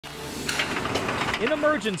In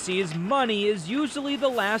emergencies, money is usually the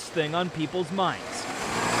last thing on people's minds.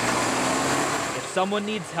 If someone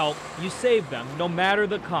needs help, you save them no matter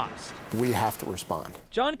the cost. We have to respond.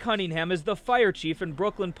 John Cunningham is the fire chief in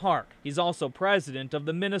Brooklyn Park. He's also president of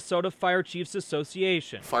the Minnesota Fire Chiefs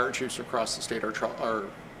Association. Fire chiefs across the state are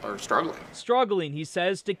struggling. Struggling, he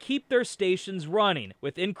says, to keep their stations running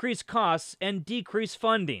with increased costs and decreased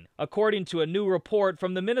funding. According to a new report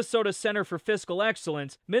from the Minnesota Center for Fiscal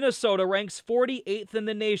Excellence, Minnesota ranks 48th in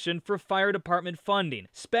the nation for fire department funding,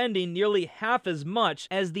 spending nearly half as much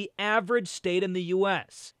as the average state in the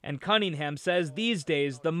U.S. And Cunningham says these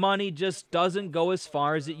days the money just doesn't go as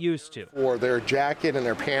far as it used to. For their jacket and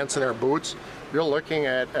their pants and their boots, you're looking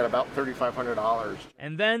at about $3,500.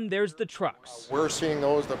 And then there's the trucks. We're seeing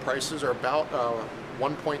those, the prices are about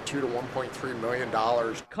 $1.2 to $1.3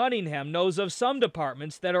 million. Cunningham knows of some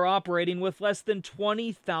departments that are operating with less than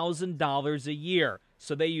 $20,000 a year.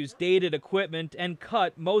 So they use dated equipment and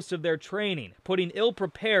cut most of their training, putting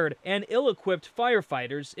ill-prepared and ill-equipped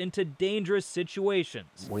firefighters into dangerous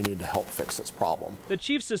situations. We need to help fix this problem. The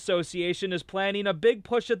Chiefs Association is planning a big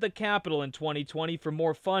push at the Capitol in 2020 for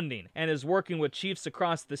more funding and is working with chiefs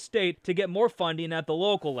across the state to get more funding at the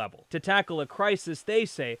local level to tackle a crisis they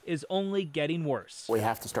say is only getting worse. We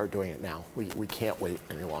have to start doing it now. We can't wait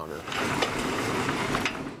any longer.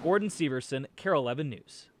 Gordon Severson, KARE 11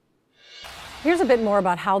 News. Here's a bit more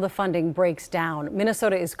about how the funding breaks down.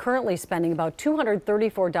 Minnesota is currently spending about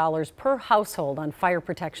 $234 per household on fire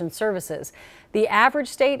protection services. The average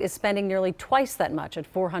state is spending nearly twice that much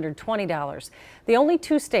at $420. The only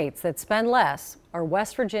two states that spend less are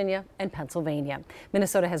West Virginia and Pennsylvania.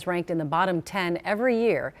 Minnesota has ranked in the bottom 10 every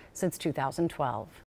year since 2012.